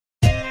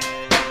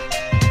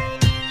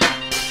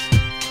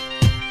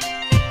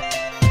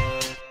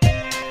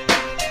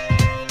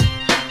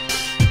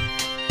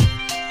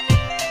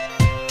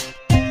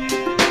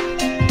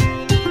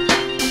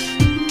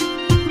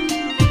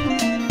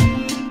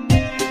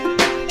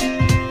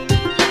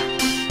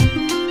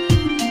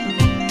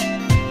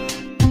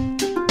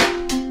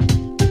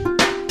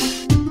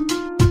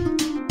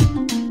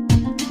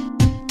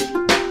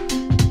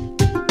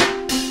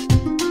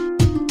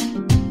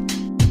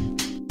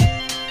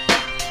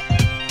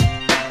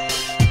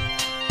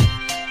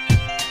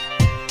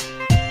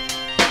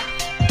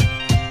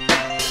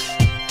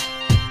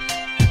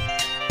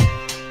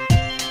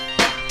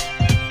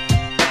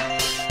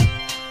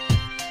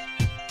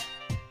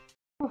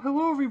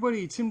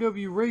everybody, Tim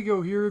W.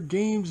 Rago here,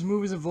 games,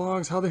 movies, and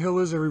vlogs. How the hell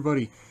is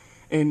everybody?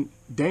 And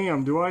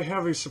damn, do I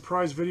have a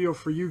surprise video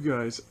for you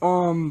guys.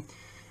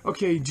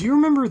 Okay, do you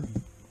remember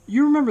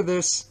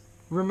this?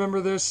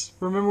 Remember this?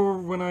 Remember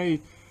when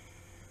I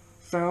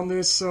found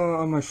this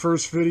on my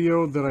first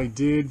video that I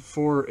did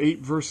for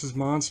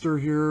APEVSMONSTER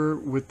here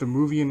with the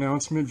movie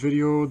announcement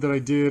video that I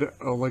did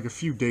like a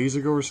few days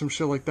ago or some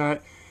shit like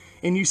that?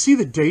 And you see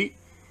the date?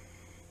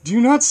 Do you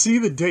not see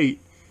the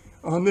date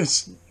on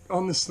this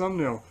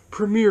thumbnail?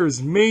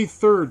 Premieres May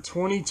 3rd,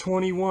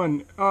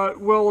 2021.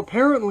 Well,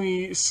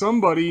 apparently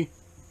somebody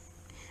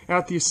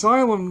at the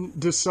asylum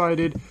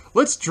decided,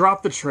 let's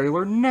drop the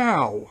trailer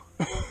now.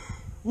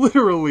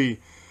 Literally.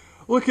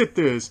 Look at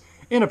this.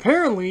 And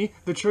apparently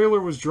the trailer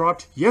was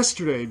dropped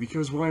yesterday,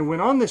 because when I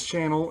went on this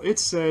channel, it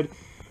said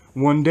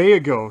 1 day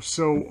ago.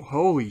 So,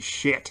 holy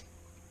shit.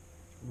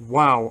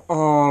 Wow.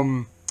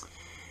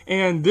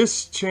 And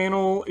this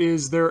channel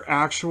is their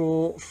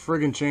actual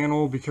friggin'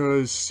 channel,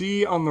 because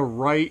see on the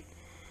right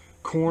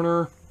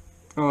corner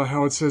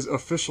how it says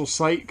official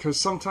site? Because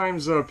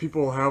sometimes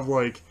people have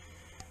like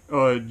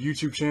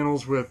YouTube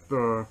channels with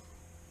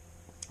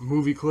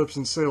movie clips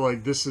and say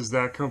like this is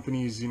that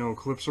company's, you know,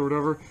 clips or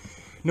whatever.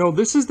 No,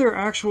 this is their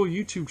actual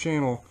YouTube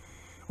channel,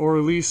 or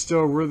at least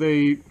where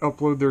they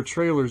upload their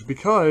trailers,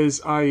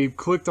 because I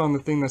clicked on the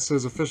thing that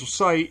says official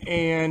site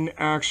and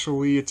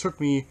actually it took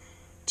me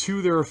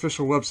to their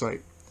official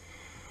website.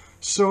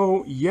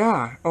 So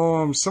yeah,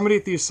 somebody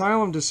at the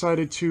asylum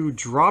decided to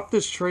drop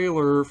this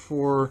trailer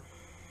for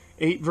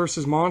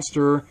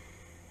APEVSMONSTER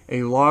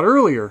a lot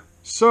earlier.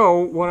 So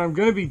what I'm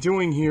going to be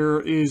doing here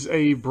is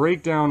a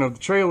breakdown of the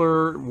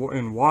trailer,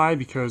 and why,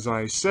 because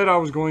I said I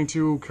was going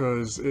to,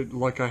 because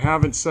like I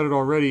haven't said it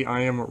already,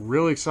 I am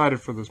really excited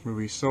for this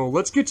movie. So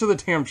let's get to the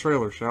damn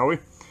trailer, shall we?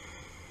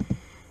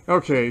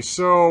 Okay,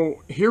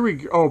 so here we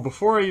go. Oh,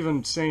 before I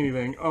even say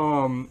anything,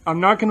 I'm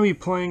not going to be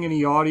playing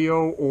any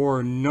audio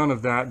or none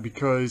of that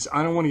because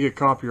I don't want to get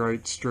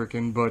copyright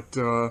stricken, but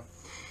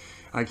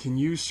I can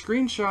use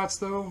screenshots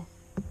though.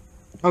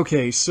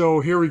 Okay, so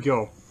here we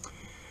go.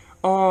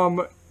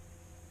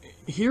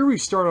 Here we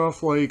start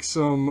off like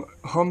some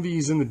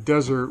Humvees in the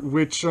desert,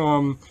 which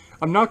I'm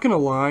not going to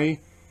lie,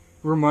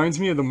 reminds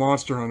me of the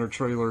Monster Hunter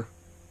trailer.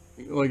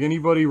 Like,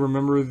 anybody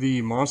remember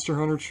the Monster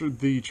Hunter,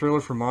 the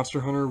trailer for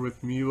Monster Hunter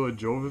with Mila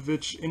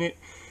Jovovich in it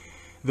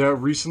that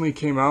recently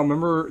came out?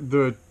 Remember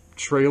the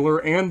trailer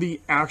and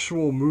the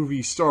actual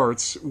movie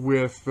starts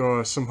with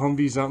some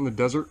Humvees out in the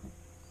desert?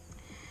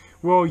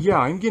 Well, yeah,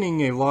 I'm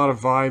getting a lot of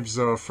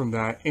vibes from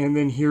that. And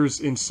then here's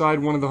inside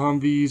one of the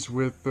Humvees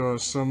with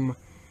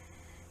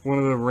one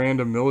of the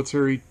random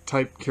military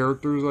type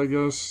characters, I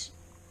guess.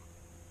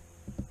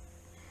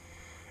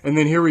 And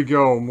then here we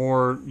go,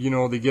 more, you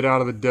know, they get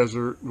out of the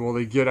desert. Well,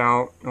 they get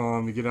out of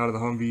the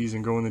Humvees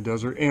and go in the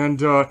desert. And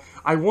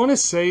I want to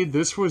say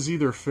this was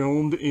either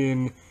filmed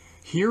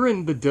here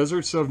in the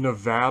deserts of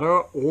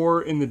Nevada or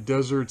in the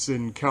deserts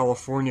in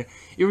California.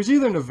 It was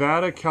either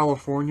Nevada,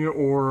 California,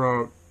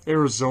 or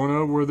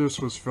Arizona where this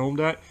was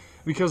filmed at,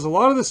 because a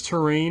lot of this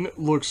terrain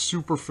looks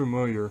super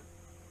familiar.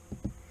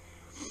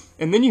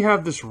 And then you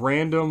have this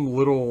random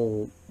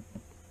little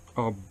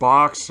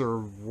box or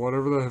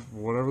whatever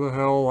the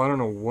hell, I don't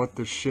know what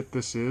the shit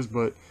this is,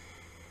 but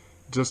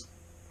just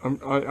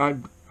I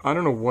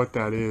don't know what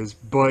that is,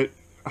 but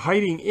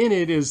hiding in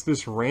it is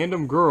this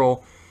random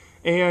girl,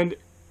 and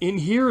in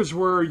here is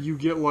where you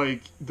get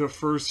like the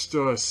first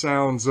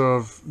sounds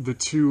of the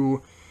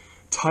two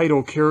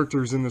title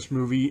characters in this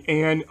movie.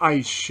 And I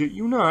shit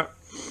you not,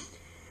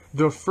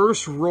 the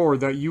first roar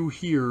that you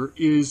hear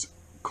is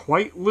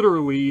quite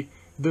literally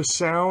the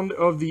sound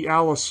of the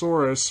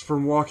Allosaurus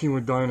from Walking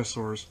with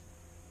Dinosaurs.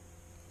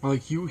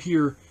 Like, you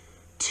hear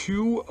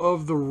two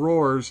of the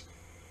roars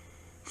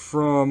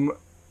from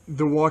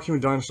the Walking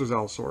with Dinosaurs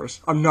Allosaurus.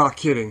 I'm not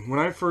kidding. When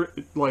I first,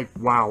 like,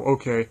 wow,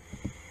 okay.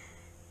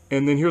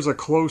 And then here's a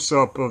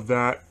close-up of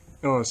that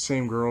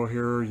same girl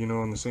here, you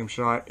know, in the same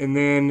shot. And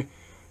then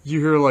you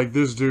hear, like,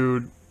 this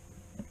dude,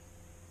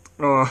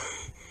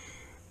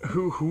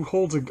 who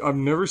holds a, I've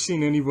never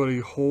seen anybody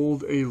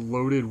hold a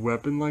loaded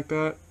weapon like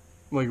that.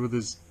 Like, with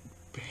his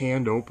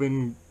hand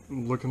open,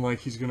 looking like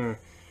he's gonna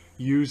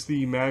use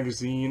the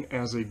magazine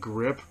as a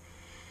grip.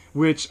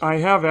 Which, I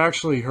have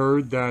actually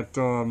heard that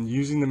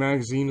using the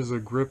magazine as a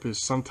grip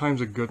is sometimes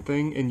a good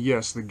thing. And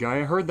yes, the guy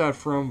I heard that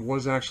from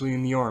was actually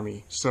in the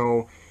army.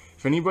 So,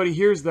 if anybody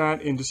hears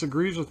that and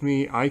disagrees with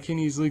me, I can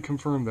easily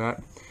confirm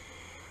that.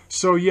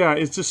 So yeah,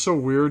 it's just so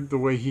weird the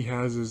way he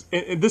has his...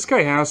 And this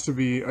guy has to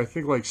be, I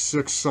think, like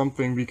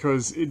 6-something,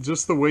 because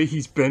just the way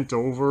he's bent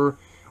over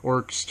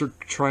or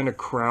trying to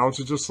crouch,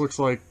 it just looks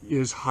like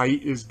his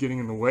height is getting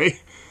in the way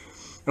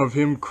of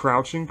him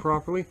crouching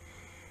properly.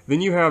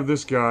 Then you have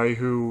this guy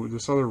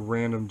this other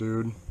random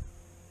dude.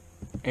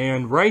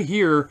 And right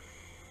here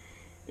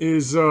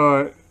is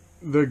the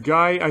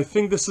guy, I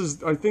think this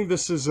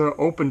is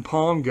Open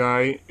Palm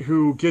guy,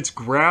 who gets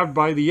grabbed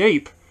by the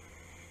ape.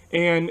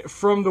 And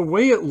from the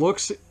way it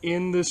looks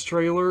in this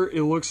trailer,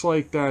 it looks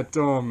like that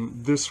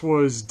this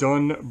was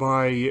done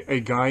by a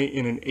guy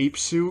in an ape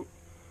suit.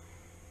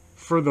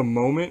 for the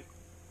moment,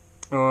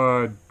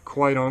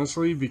 quite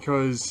honestly,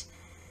 because,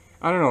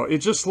 I don't know, it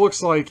just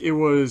looks like it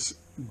was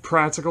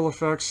practical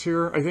effects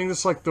here. I think this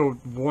is like the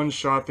one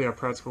shot they have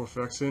practical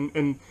effects in,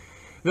 and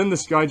then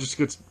this guy just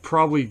gets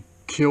probably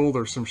killed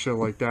or some shit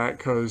like that,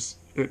 because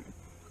it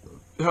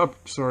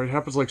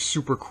happens like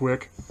super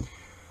quick.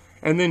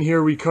 And then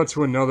here we cut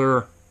to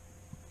another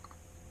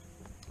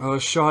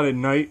shot at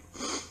night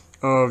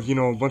of, you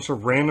know, a bunch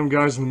of random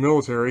guys in the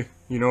military.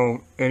 You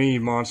know, any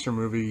monster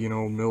movie, you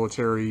know,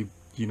 military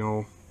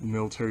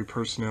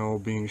personnel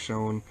being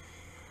shown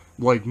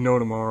like no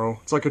tomorrow.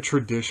 It's like a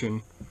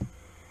tradition.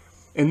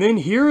 And then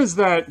here is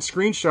that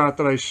screenshot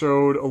that I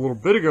showed a little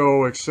bit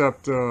ago,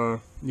 except,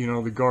 you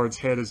know, the guard's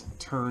head is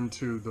turned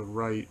to the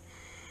right.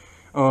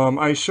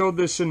 I showed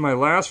this in my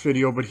last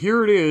video, but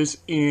here it is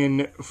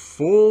in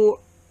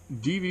full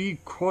DVD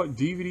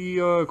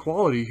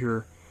quality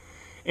here.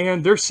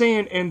 And they're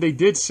saying, and they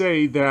did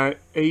say that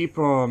Ape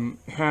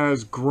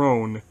has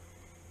grown.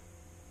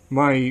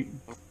 My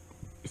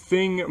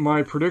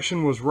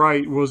prediction was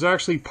right, was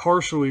actually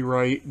partially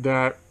right,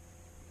 that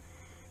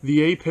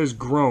the ape has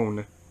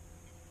grown.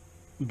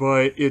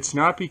 But it's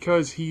not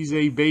because he's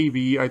a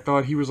baby. I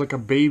thought he was like a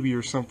baby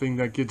or something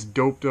that gets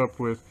doped up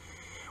with...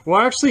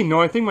 Well, actually,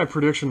 no, I think my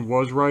prediction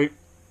was right.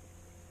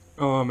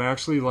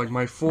 Actually, like,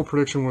 my full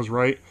prediction was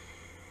right.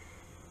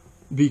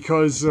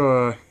 Because,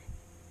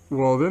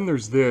 well, then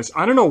there's this.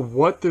 I don't know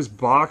what this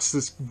box,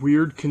 this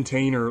weird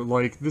container,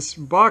 like, this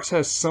box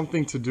has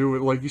something to do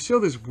with, like, you see all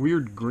this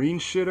weird green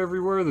shit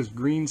everywhere? This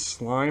green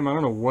slime? I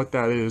don't know what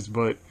that is,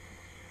 but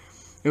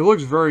it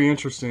looks very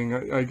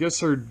interesting. I guess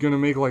they're gonna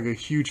make, like, a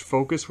huge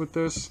focus with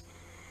this.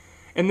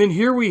 And then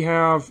here we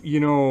have, you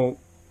know,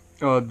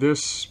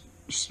 this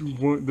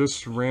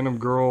random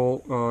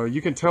girl.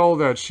 You can tell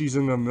that she's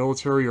in the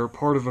military or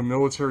part of a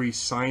military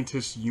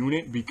scientist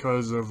unit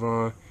because of,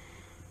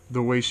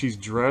 the way she's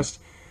dressed.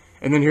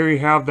 And then here you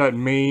have that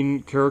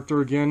main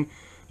character again,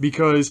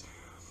 because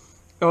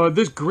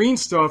this green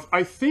stuff,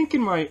 I think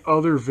in my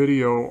other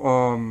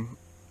video,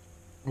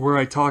 where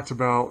I talked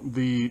about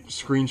the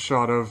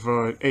screenshot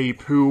of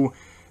Ape, who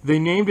they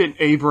named it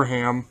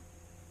Abraham,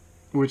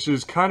 which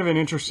is kind of an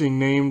interesting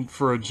name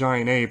for a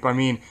giant ape. I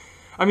mean,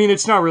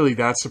 it's not really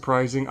that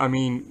surprising. I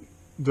mean,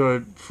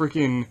 the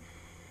freaking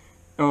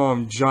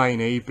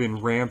giant ape in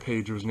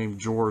Rampage was named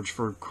George,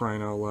 for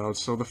crying out loud.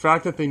 So the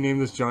fact that they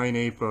named this giant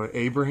ape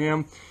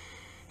Abraham...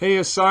 Hey,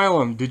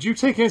 Asylum, did you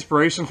take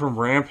inspiration from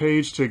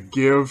Rampage to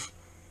give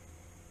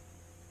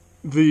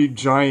the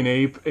giant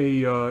ape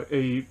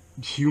a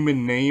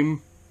human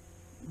name?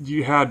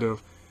 You had to.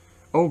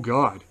 Oh,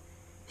 God.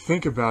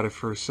 Think about it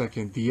for a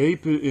second. The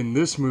ape in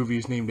this movie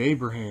is named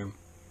Abraham.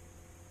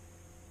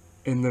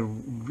 And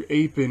the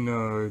ape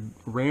in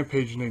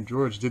Rampage is named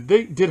George.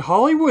 Did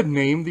Hollywood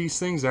name these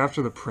things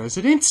after the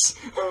presidents?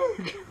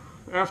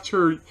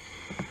 After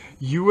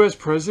U.S.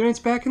 presidents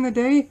back in the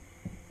day?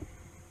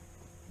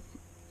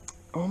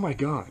 Oh my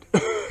God.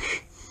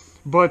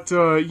 But,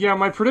 yeah,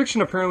 my prediction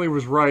apparently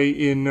was right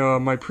in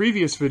my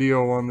previous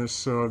video on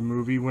this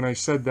movie when I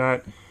said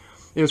that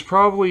it's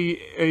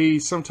probably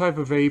some type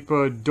of ape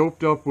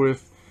doped up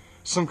with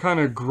some kind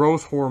of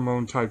growth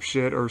hormone type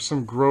shit or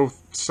some growth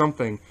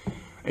something.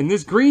 And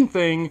this green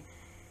thing,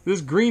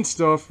 this green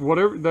stuff,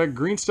 whatever, that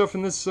green stuff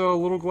in this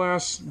little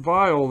glass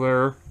vial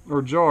there,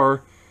 or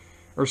jar,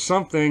 or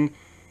something,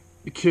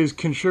 is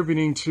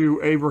contributing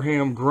to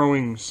Abraham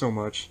growing so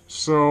much.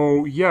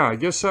 So, yeah, I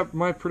guess that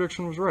my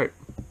prediction was right.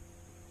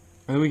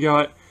 And we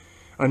got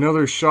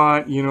another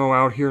shot, you know,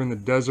 out here in the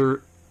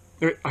desert.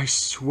 I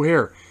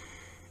swear,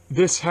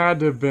 this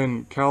had to have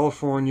been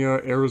California,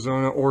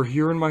 Arizona, or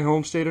here in my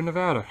home state of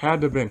Nevada.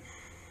 Had to have been.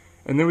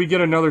 And then we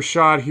get another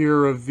shot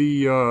here of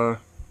the,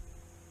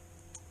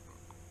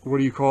 what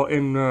do you call it?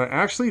 And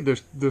actually, the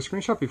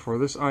screenshot before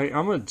this,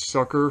 I'm a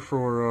sucker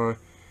for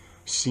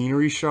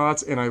scenery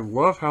shots, and I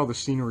love how the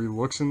scenery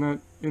looks in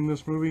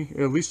this movie,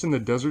 at least in the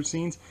desert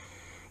scenes.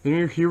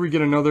 Then here we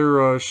get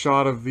another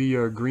shot of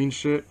the green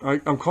shit.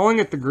 I'm calling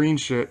it the green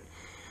shit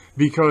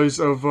because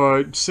of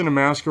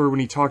Cinemassacre when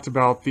he talked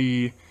about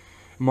the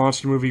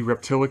monster movie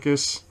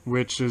Reptilicus,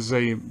 which is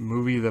a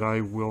movie that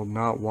I will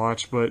not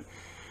watch, but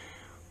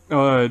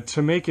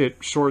to make it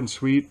short and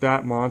sweet,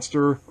 that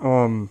monster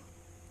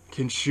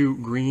can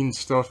shoot green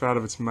stuff out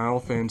of its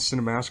mouth, and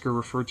Cinemassacre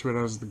referred to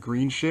it as the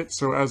green shit.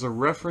 So as a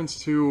reference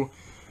to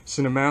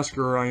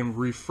Cinemassacre, I am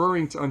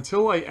referring to,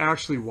 until I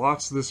actually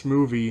watch this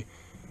movie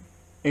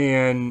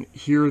and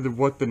hear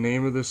what the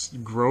name of this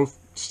growth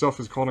stuff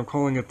is called, I'm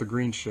calling it the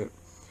green shit.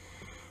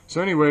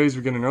 So anyways,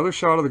 we get another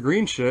shot of the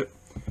green shit.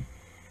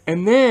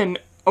 And then,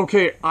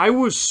 okay, I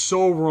was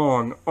so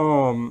wrong.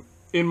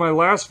 In my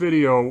last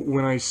video,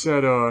 when I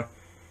said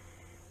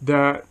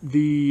that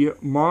the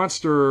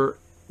monster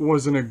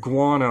was an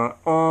iguana,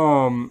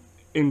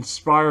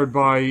 inspired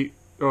by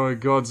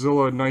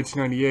Godzilla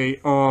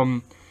 1998,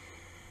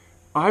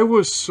 I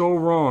was so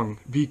wrong,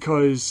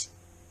 because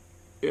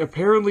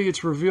apparently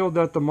it's revealed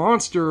that the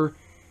monster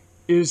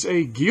is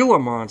a Gila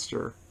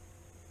monster.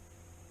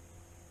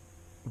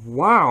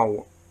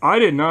 Wow, I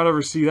did not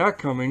ever see that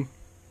coming.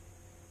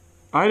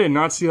 I did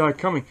not see that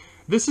coming.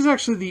 This is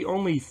actually the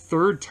only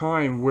third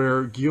time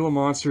where Gila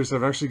monsters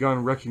have actually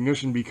gotten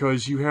recognition,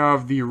 because you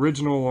have the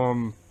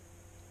original,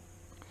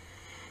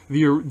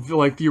 the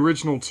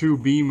original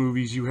 2B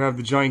movies. You have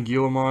the giant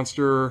Gila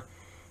monster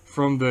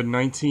from the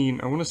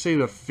I want to say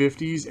the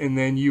 50s, and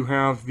then you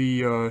have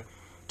the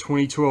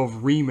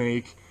 2012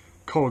 remake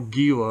called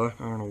Gila.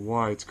 I don't know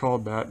why it's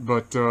called that,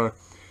 but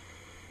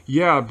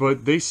yeah,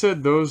 but they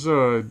said those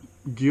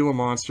Gila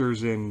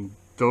monsters in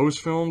those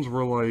films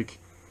were like,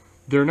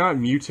 they're not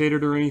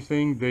mutated or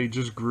anything, they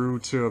just grew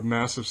to a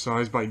massive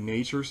size by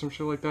nature or some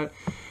shit like that.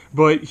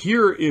 But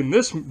here in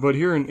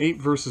Ape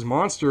vs.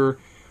 Monster,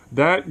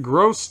 that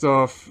gross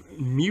stuff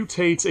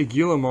mutates a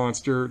Gila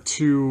monster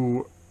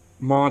to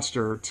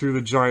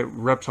the giant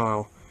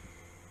reptile.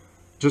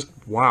 Just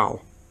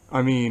wow.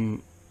 I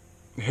mean,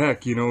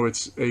 heck, you know,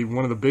 it's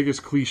one of the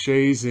biggest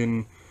cliches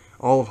in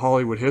all of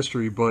Hollywood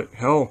history, but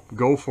hell,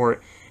 go for it.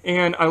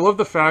 And I love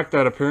the fact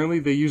that apparently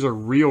they use a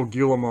real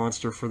Gila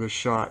monster for this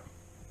shot.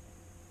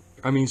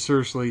 I mean,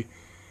 seriously,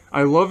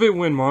 I love it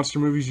when monster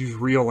movies use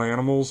real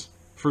animals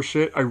for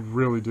shit. I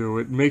really do.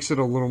 It makes it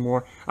a little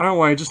more, I don't know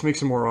why, it just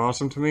makes it more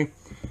awesome to me.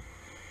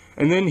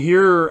 And then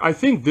here, I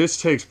think this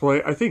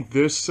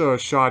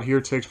shot here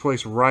takes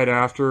place right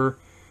after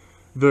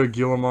the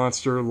Gila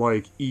monster,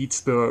 like,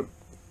 eats the,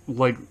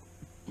 like,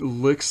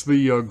 licks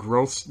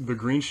the the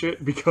green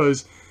shit,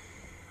 because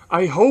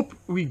I hope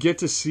we get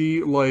to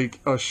see, like,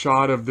 a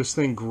shot of this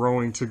thing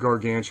growing to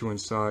gargantuan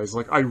size.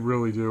 Like, I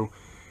really do.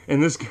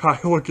 And this guy,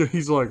 look at,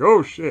 he's like,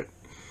 oh shit.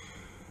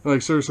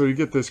 Like, seriously, you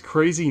get this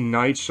crazy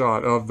night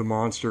shot of the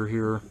monster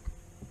here.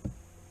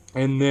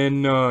 And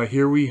then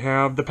here we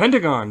have the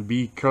Pentagon,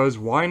 because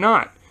why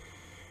not?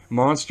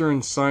 Monster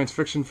and science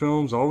fiction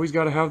films always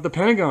got to have the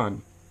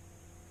Pentagon.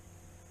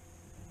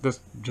 That's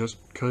just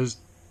because,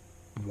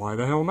 why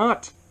the hell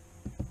not?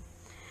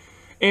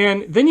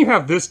 And then you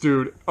have this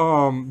dude.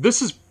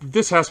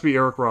 This has to be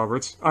Eric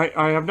Roberts.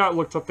 I have not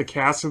looked up the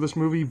cast of this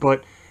movie,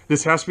 but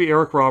this has to be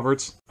Eric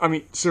Roberts. I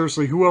mean,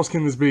 seriously, who else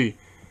can this be?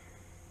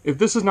 If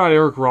this is not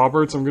Eric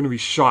Roberts, I'm going to be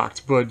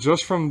shocked. But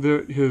just from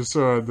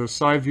the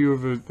side view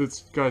of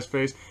this guy's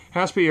face,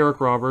 has to be Eric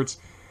Roberts.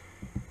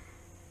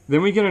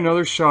 Then we get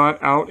another shot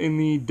out in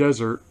the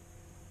desert,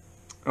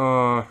 in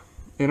a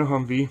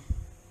Humvee.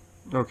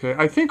 Okay,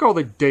 I think all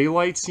the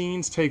daylight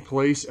scenes take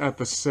place at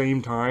the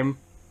same time,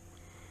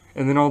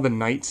 and then all the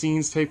night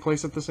scenes take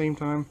place at the same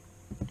time.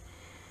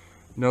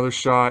 Another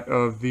shot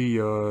of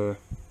the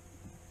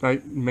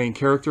main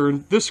character,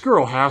 and this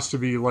girl has to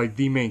be like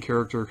the main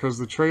character because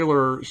the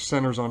trailer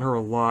centers on her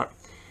a lot.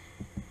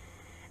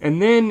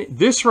 And then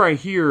this right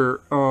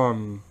here,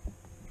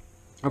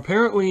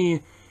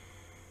 apparently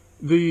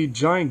the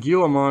giant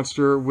Gila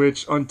monster,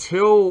 which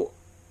until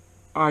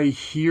I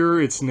hear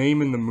its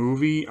name in the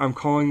movie, I'm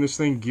calling this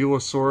thing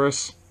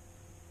Gilosaurus,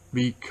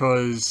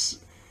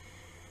 because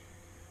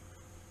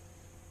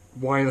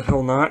why the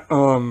hell not?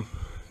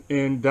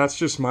 And that's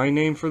just my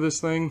name for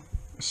this thing.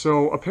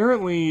 So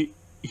apparently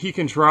he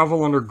can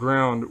travel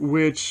underground,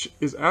 which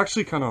is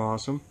actually kind of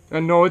awesome.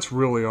 And no, it's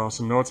really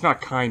awesome. No, it's not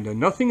kinda.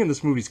 Nothing in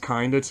this movie's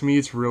kinda. To me,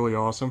 it's really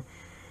awesome.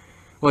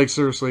 Like,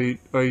 seriously,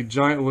 a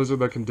giant lizard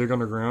that can dig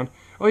underground.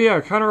 Oh yeah,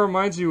 it kind of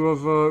reminds you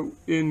of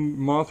in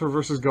Mothra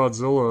vs.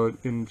 Godzilla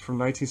from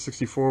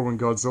 1964 when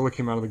Godzilla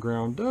came out of the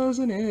ground,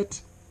 doesn't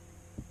it?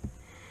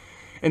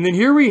 And then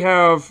here we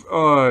have,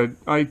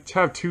 I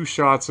have two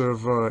shots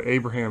of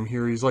Abraham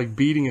here. He's like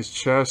beating his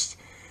chest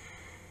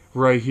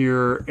right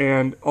here.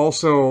 And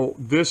also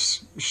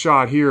this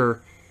shot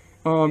here,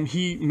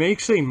 he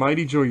makes a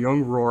Mighty Joe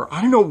Young roar.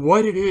 I don't know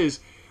what it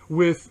is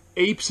with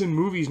apes in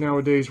movies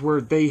nowadays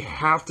where they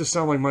have to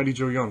sound like Mighty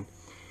Joe Young.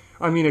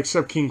 I mean,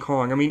 except King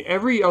Kong. I mean,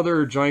 every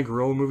other giant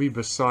gorilla movie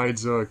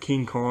besides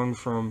King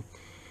Kong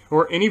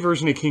or any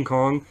version of King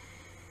Kong,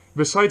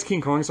 besides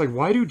King Kong, it's like,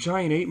 why do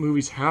giant ape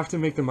movies have to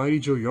make the Mighty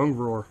Joe Young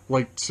roar?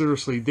 Like,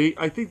 seriously,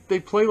 I think they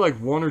play like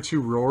one or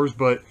two roars,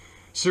 but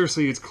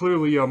seriously, it's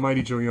clearly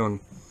Mighty Joe Young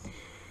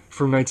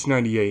from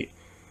 1998.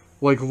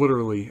 Like,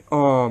 literally.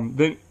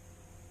 Then,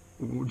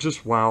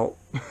 just wow.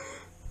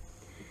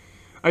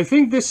 I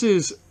think this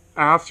is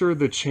after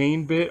the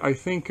chain bit. I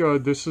think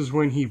this is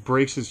when he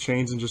breaks his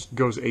chains and just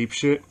goes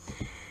apeshit.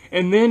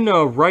 And then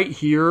right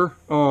here,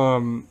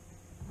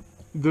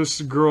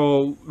 this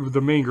girl, the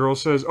main girl,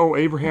 says, "Oh,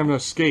 Abraham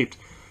escaped."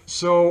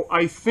 So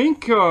I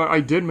think I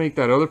did make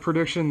that other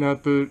prediction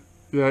that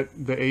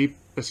the ape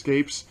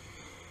escapes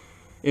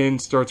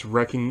and starts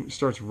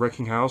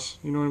wrecking house.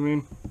 You know what I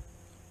mean?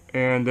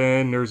 And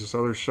then there's this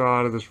other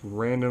shot of this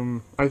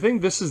random... I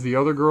think this is the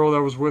other girl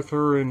that was with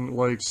her in,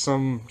 like,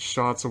 some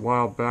shots a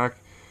while back.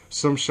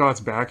 Some shots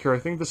back here. I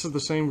think this is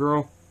the same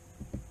girl.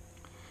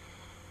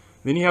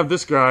 Then you have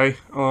this guy.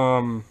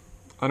 I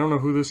don't know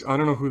who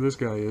this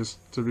guy is,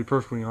 to be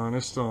perfectly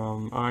honest.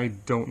 I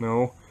don't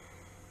know.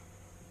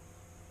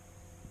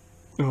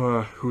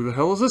 Who the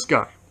hell is this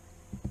guy?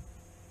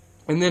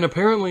 And then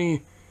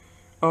apparently...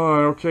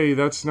 okay,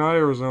 that's not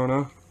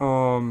Arizona.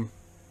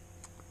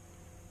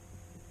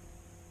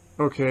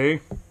 Okay.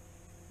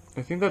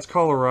 I think that's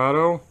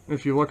Colorado.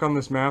 If you look on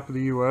this map of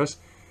the U.S.,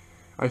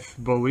 I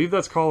believe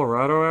that's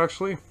Colorado,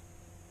 actually.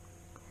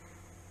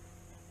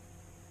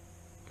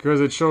 Because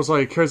it shows,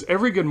 like, because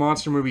every good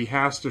monster movie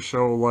has to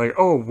show, like,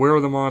 oh, where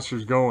are the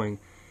monsters going?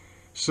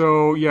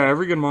 So, yeah,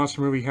 every good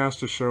monster movie has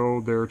to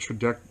show their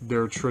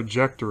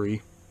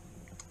trajectory.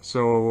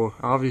 So,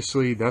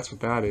 obviously, that's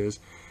what that is.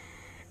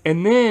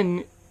 And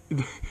then,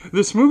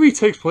 this movie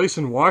takes place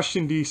in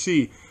Washington,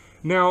 D.C.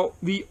 Now,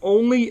 the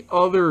only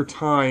other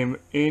time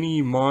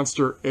any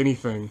monster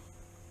anything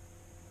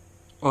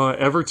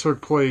ever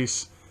took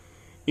place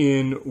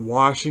in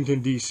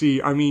Washington,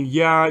 D.C. I mean,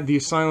 yeah, the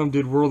Asylum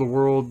did World of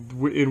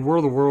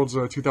the Worlds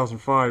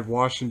 2005,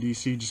 Washington,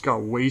 D.C. just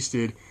got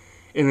wasted.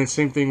 And then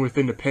same thing with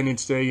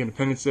Independence Day.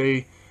 Independence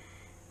Day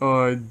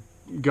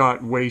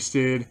got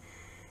wasted.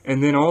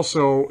 And then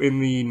also in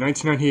the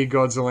 1998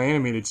 Godzilla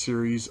animated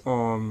series,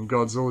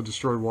 Godzilla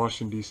destroyed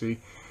Washington, D.C.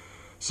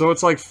 So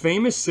it's like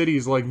famous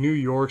cities like New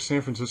York,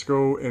 San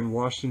Francisco, and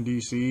Washington,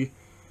 D.C.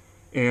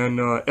 and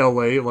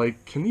L.A.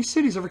 Like, can these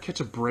cities ever catch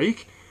a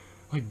break?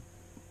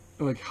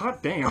 Like,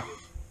 hot damn.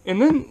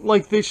 And then,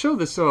 like, they show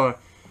this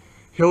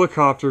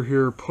helicopter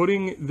here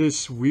putting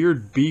this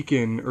weird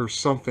beacon or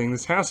something.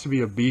 This has to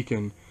be a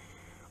beacon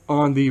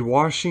on the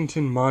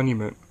Washington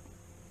Monument.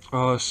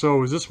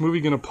 So is this movie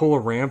going to pull a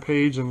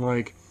rampage and,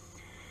 like,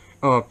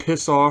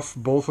 piss off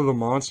both of the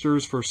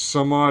monsters for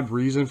some odd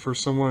reason, for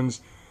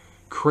someone's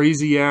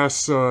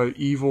crazy-ass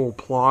evil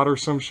plot or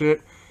some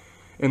shit?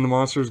 And the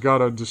monsters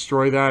gotta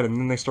destroy that, and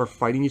then they start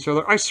fighting each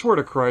other. I swear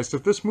to Christ,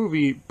 if this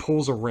movie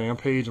pulls a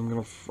rampage, I'm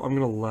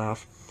gonna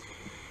laugh.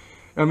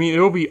 I mean,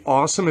 it'll be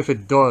awesome if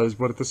it does,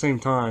 but at the same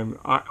time,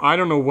 I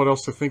don't know what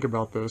else to think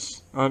about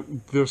this.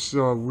 This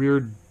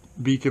weird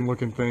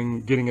beacon-looking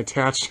thing getting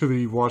attached to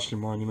the Washington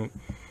Monument.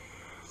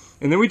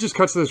 And then we just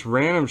cut to this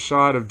random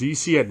shot of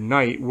DC at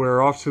night,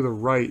 where off to the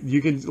right,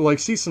 you can, like,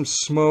 see some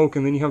smoke,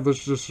 and then you have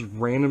this just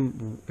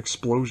random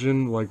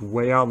explosion, like,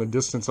 way out in the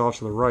distance off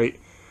to the right.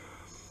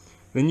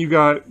 Then you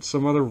got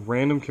some other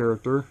random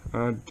character.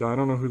 I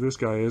don't know who this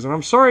guy is. And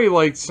I'm sorry,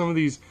 like, some of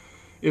these,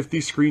 if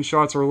these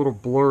screenshots are a little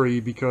blurry,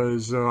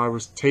 because I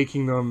was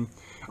taking them...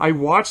 I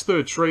watched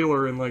the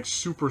trailer in, like,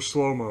 super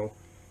slow-mo.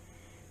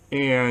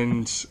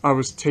 And I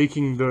was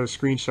taking the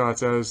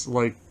screenshots as,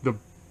 like,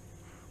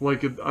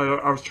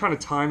 I was trying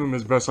to time them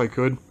as best I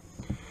could.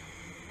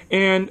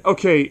 And,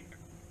 okay,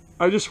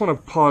 I just want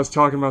to pause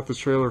talking about this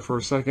trailer for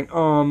a second.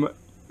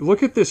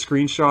 Look at this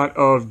screenshot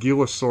of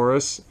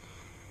Gilosaurus.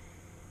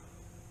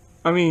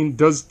 I mean,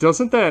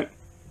 doesn't that,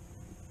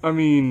 I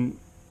mean,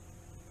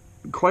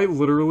 quite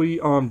literally,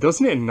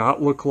 doesn't it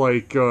not look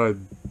like,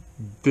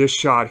 this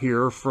shot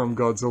here from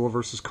Godzilla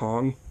vs.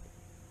 Kong?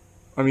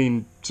 I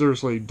mean,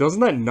 seriously, doesn't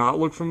that not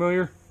look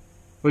familiar?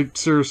 Like,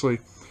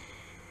 seriously.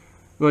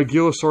 Like,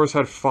 Gilosaurus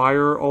had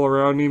fire all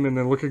around him, and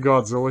then look at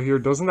Godzilla here.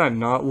 Doesn't that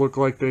not look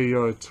like they,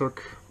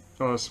 took,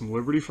 some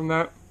liberty from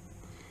that?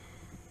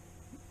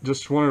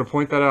 Just wanted to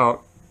point that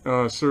out,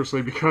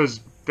 seriously,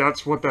 because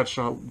that's what that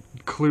shot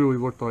clearly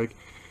looked like.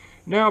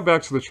 Now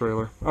back to the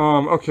trailer.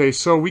 Okay,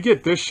 so we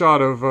get this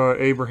shot of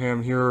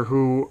Abraham here,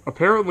 who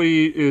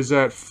apparently is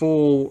at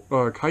full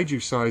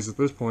kaiju size at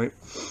this point.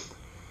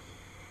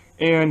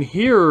 And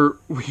here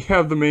we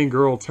have the main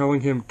girl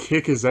telling him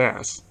kick his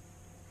ass.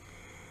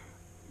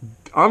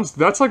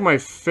 That's like my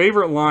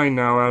favorite line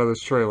now out of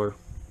this trailer.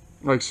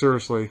 Like,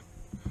 seriously.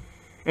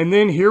 And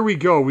then here we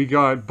go. We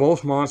got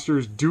both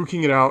monsters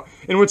duking it out.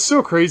 And what's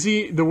so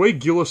crazy, the way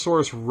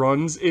Gilosaurus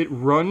runs, it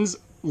runs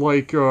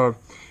like,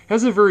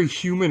 has a very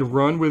human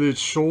run with its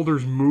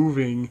shoulders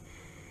moving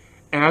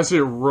as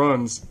it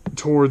runs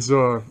towards,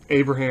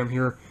 Abraham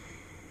here.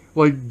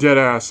 Like, dead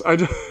ass.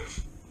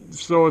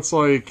 So it's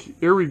like,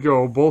 here we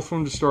go. Both of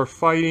them just start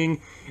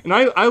fighting. And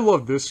I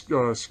love this,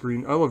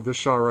 screen. I love this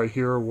shot right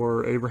here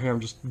where Abraham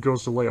just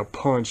goes to lay a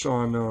punch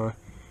on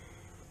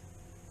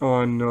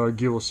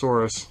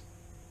Gilosaurus.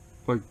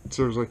 Like,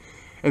 seriously.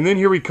 And then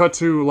here we cut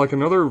to, like,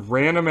 another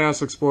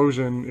random-ass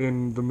explosion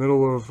in the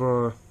middle of,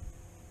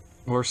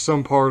 or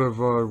some part of,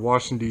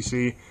 Washington,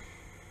 D.C.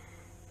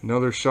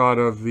 Another shot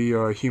of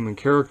the, human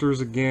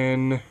characters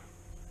again.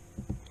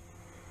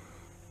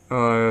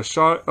 A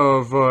shot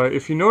of,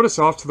 if you notice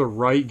off to the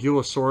right,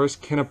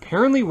 Gilosaurus can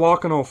apparently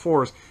walk on all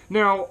fours.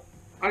 Now,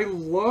 I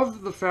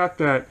love the fact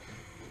that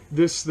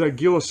that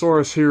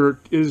Gilosaurus here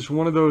is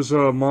one of those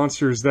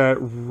monsters that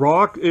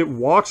it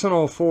walks on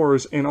all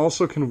fours and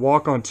also can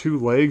walk on two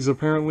legs,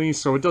 apparently,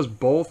 so it does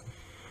both.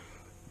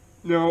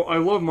 Now, I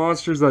love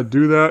monsters that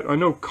do that. I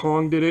know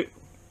Kong did it.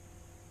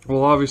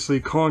 Well, obviously,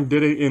 Kong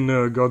did it in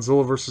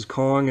Godzilla vs.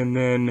 Kong, and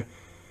then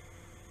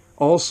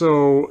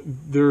also,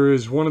 there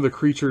is one of the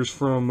creatures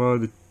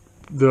from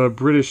the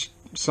British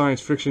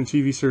science fiction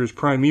TV series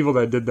Primeval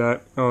that did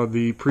that,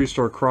 the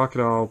prehistoric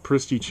crocodile,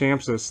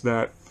 Pristichampsis,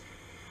 that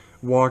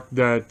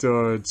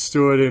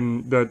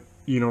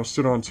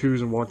stood on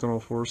twos and walked on all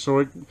fours. So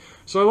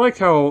I liked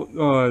how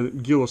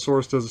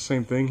Gilosaurus does the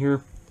same thing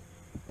here.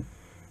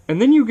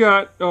 And then you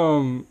got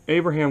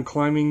Abraham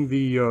climbing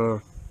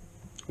the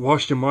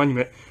Washington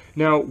Monument.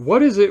 Now,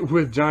 what is it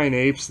with giant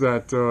apes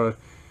that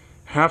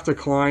have to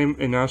climb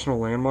a national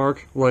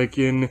landmark. Like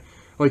you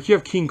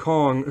have King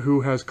Kong,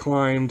 who has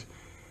climbed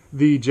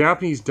the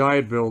Japanese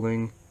Diet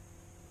Building,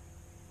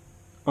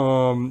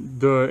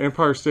 the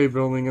Empire State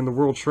Building, and the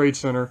World Trade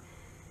Center.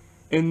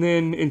 And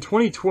then in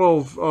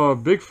 2012,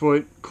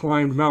 Bigfoot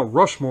climbed Mount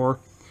Rushmore.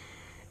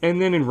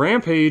 And then in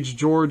Rampage,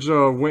 George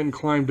went and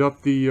climbed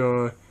up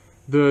the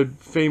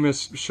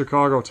famous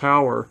Chicago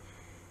Tower.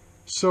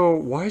 So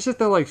why is it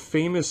that like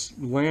famous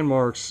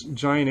landmarks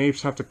giant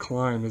apes have to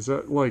climb? Is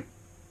that like,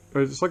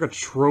 it's like a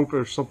trope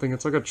or something?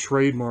 It's like a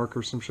trademark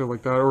or some shit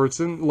like that, or it's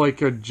in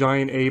like a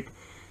giant ape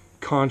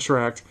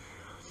contract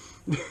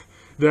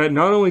that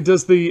not only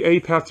does the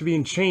ape have to be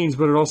in chains,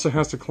 but it also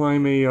has to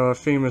climb a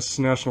famous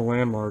national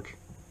landmark.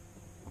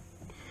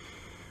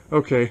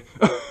 Okay.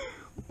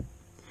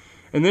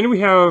 And then we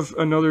have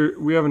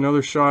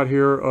another shot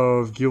here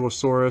of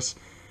Gilosaurus.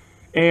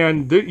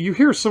 And you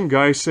hear some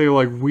guy say,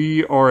 like,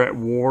 we are at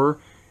war.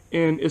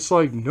 And it's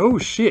like, no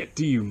shit,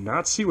 do you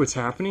not see what's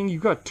happening? You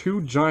got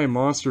two giant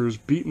monsters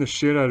beating the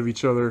shit out of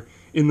each other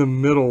in the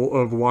middle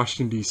of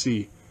Washington,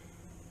 D.C.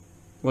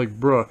 Like,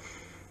 bruh.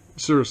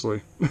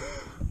 Seriously.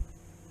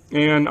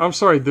 And I'm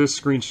sorry, this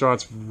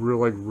screenshot's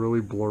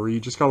really blurry. You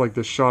just got, like,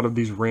 this shot of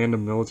these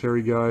random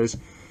military guys.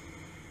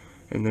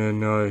 And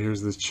then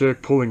here's this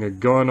chick pulling a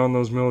gun on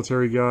those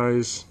military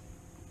guys.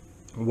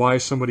 Why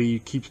somebody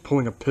keeps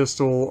pulling a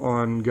pistol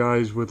on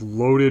guys with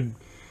loaded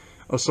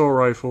assault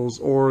rifles,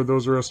 or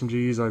those are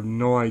SMGs, I have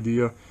no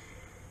idea.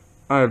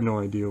 I have no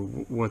idea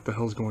what the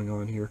hell's going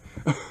on here.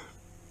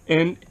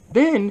 And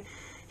then,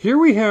 here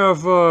we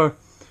have,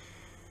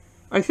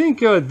 I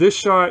think this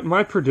shot,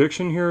 my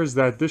prediction here is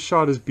that this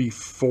shot is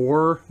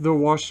before the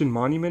Washington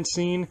Monument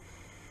scene,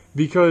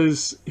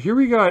 because here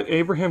we got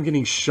Abraham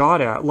getting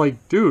shot at.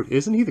 Like, dude,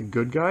 isn't he the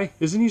good guy?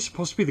 Isn't he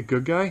supposed to be the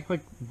good guy?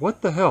 Like,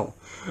 what the hell?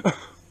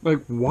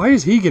 Like, why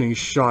is he getting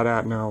shot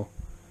at now?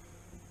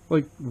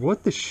 Like,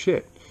 what the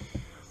shit?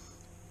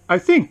 I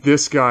think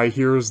this guy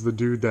here is the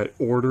dude that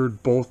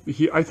ordered both.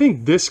 I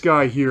think this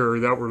guy here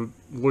that we're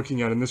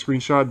looking at in this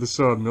screenshot, this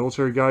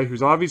military guy,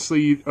 who's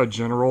obviously a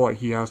general, like,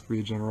 he has to be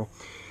a general.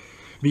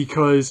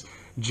 Because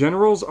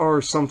generals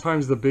are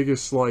sometimes the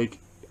biggest, like,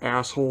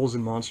 assholes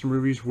in monster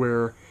movies,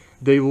 where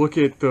they look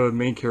at the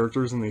main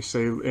characters and they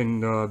say,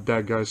 and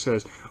that guy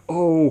says,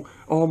 oh,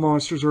 all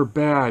monsters are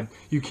bad.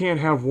 You can't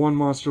have one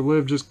monster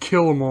live, just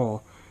kill them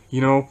all. You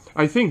know,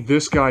 I think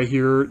this guy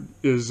here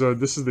is,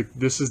 this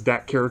is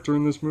that character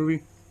in this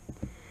movie.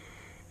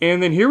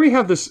 And then here we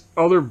have this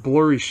other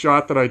blurry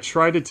shot that I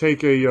tried to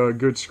take a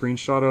good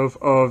screenshot of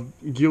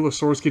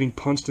Gilosaurus getting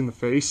punched in the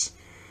face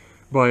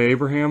by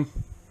Abraham.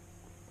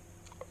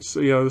 So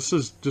yeah, this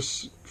is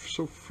just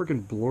so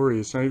freaking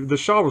blurry. The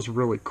shot was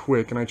really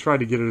quick, and I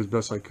tried to get it as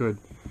best I could.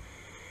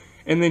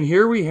 And then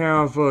here we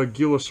have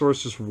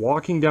Gilosaurus just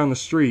walking down the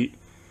street,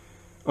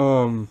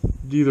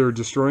 either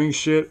destroying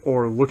shit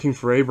or looking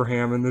for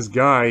Abraham, and this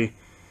guy,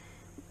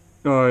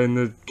 and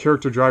the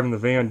character driving the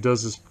van,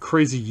 does this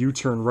crazy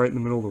U-turn right in the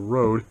middle of the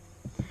road.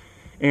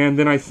 And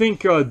then I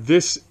think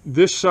this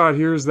shot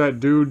here is that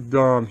dude.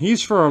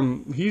 He's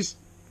from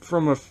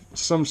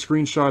some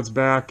screenshots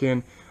back,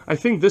 and I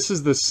think this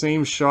is the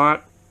same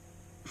shot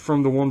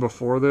from the one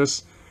before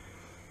this.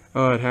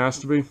 It has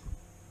to be.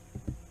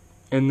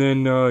 And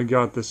then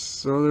got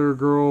this other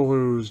girl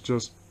who's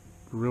just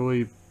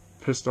really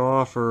pissed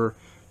off or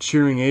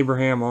cheering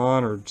Abraham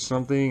on or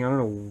something. I don't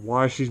know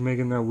why she's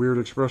making that weird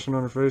expression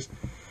on her face.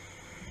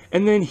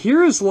 And then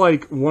here is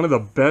like one of the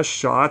best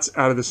shots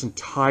out of this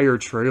entire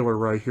trailer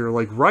right here.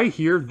 Like right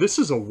here, this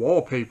is a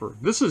wallpaper.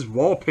 This is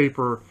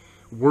wallpaper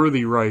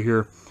worthy right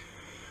here.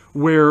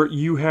 Where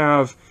you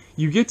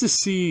get to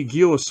see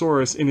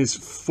Gilosaurus in his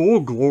full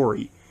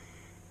glory.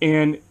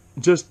 And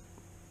just,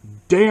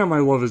 damn, I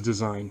love his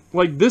design.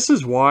 Like, this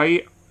is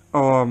why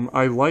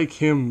I like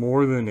him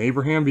more than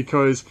Abraham,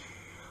 because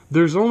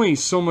there's only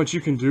so much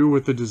you can do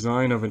with the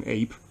design of an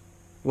ape.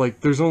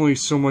 Like, there's only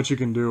so much you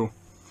can do.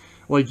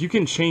 Like, you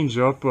can change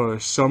up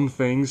some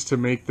things to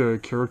make the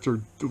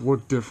character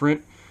look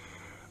different,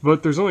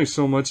 but there's only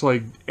so much.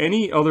 Like,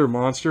 any other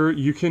monster,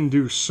 you can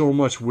do so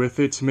much with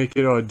it to make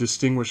it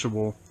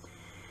distinguishable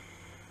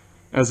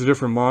as a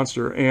different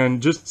monster.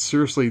 And just,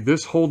 seriously,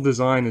 this whole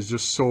design is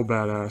just so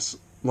badass.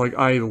 Like,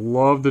 I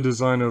love the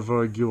design of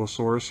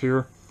Gilosaurus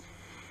here.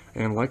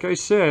 And like I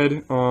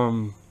said,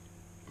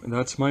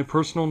 that's my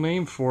personal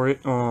name for it.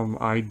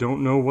 I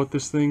don't know what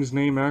this thing's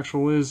name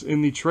actual is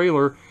in the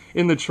trailer.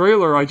 In the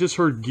trailer, I just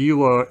heard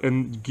Gila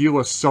and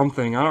Gila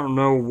something. I don't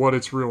know what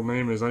its real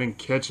name is. I didn't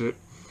catch it.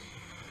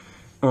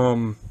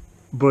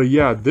 But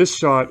yeah, this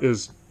shot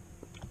is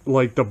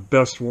like the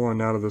best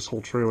one out of this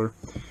whole trailer.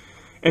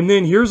 And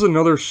then here's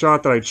another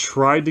shot that I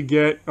tried to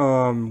get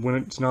when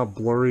it's not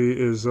blurry,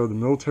 is the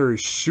military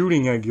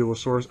shooting at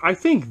Gilosaurus. I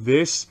think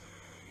this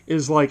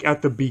is like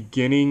at the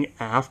beginning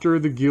after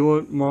the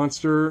Gila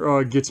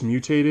monster gets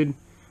mutated.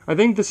 I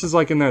think this is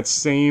like in that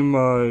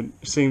same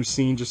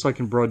scene, just like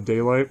in broad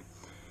daylight.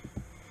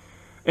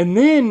 And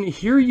then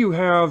here you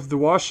have the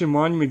Washington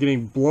Monument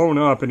getting blown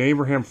up and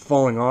Abraham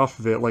falling off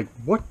of it. Like,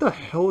 what the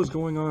hell is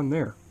going on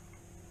there?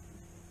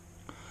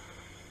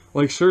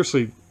 Like,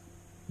 seriously,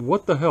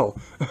 what the hell?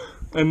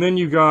 And then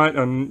you got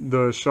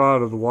the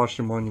shot of the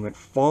Washington Monument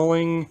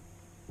falling.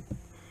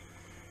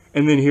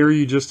 And then here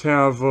you just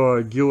have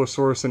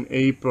Gilosaurus and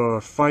Ape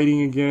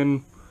fighting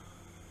again.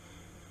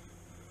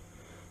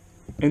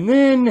 And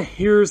then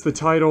here's the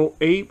title,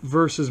 Ape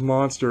versus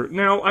Monster.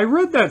 Now, I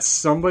read that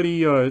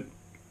somebody,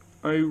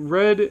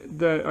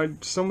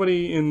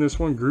 somebody in this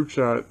one group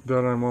chat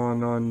that I'm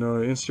on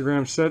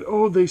Instagram said,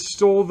 oh, they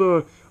stole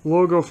the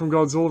logo from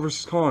Godzilla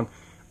vs. Kong.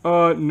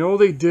 No,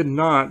 they did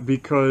not,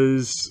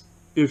 because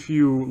if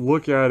you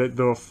look at it,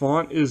 the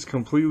font is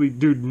completely,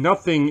 dude,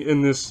 nothing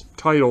in this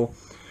title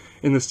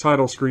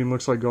screen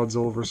looks like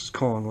Godzilla vs.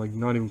 Kong, like,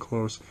 not even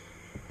close.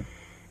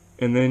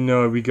 And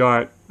then we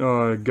got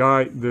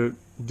the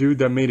dude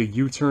that made a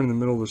U-turn in the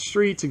middle of the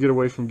street to get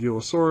away from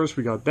Gilosaurus.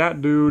 We got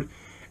that dude.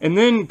 And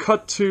then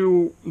cut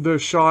to the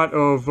shot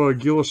of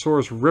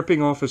Gilosaurus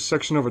ripping off a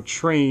section of a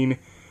train.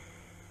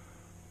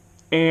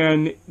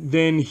 And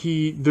then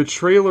the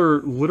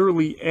trailer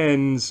literally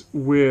ends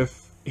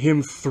with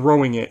him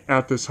throwing it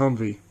at this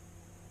Humvee.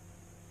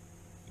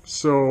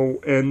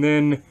 So, and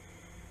then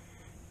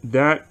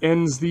that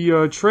ends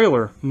the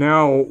trailer.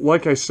 Now,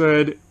 like I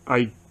said,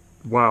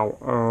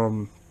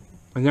 wow.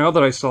 Now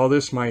that I saw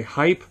this, my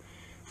hype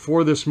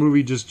for this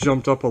movie just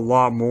jumped up a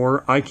lot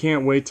more. I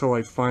can't wait till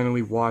I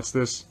finally watch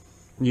this,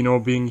 you know,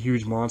 being a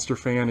huge monster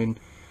fan. And,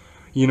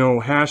 you know,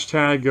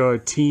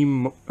 hashtag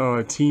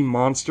Team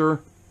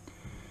Monster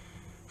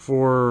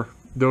for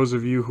those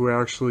of you who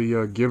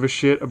actually give a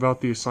shit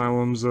about the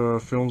Asylum's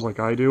films like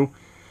I do.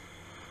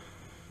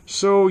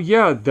 So,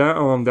 yeah, that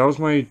was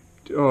my...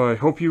 I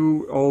hope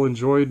you all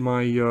enjoyed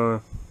my...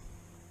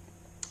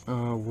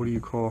 what do you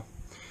call...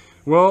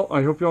 Well,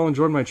 I hope you all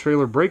enjoyed my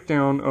trailer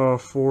breakdown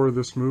for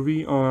this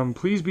movie.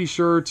 Please be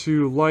sure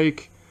to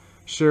like,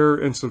 share,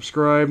 and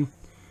subscribe.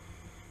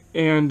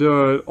 And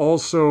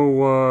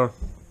also,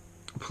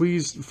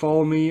 please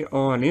follow me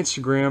on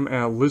Instagram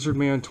at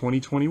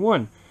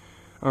LizardMan2021.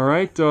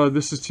 Alright,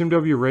 this is Tim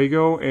W.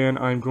 Rago, and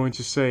I'm going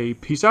to say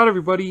peace out,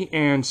 everybody,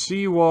 and see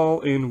you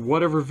all in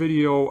whatever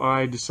video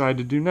I decide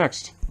to do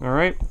next.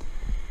 Alright?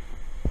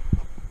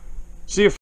 See you.